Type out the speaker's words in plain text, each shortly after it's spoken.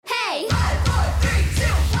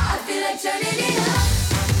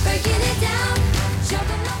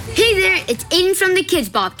it's Ayden from the KIDZ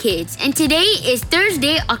BOP Kids, and today is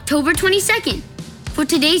Thursday, October 22nd. For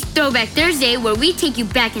today's Throwback Thursday, where we take you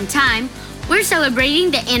back in time, we're celebrating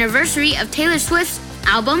the anniversary of Taylor Swift's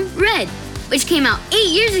album, Red, which came out 8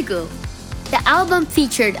 years ago. The album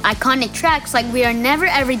featured iconic tracks like We Are Never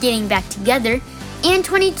Ever Getting Back Together and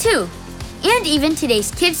 22, and even today's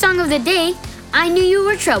Kids Song of the Day, I Knew You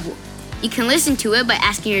Were Trouble. You can listen to it by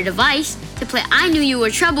asking your device to play I Knew You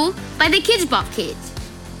Were Trouble by the KIDZ BOP Kids.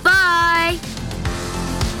 Bye!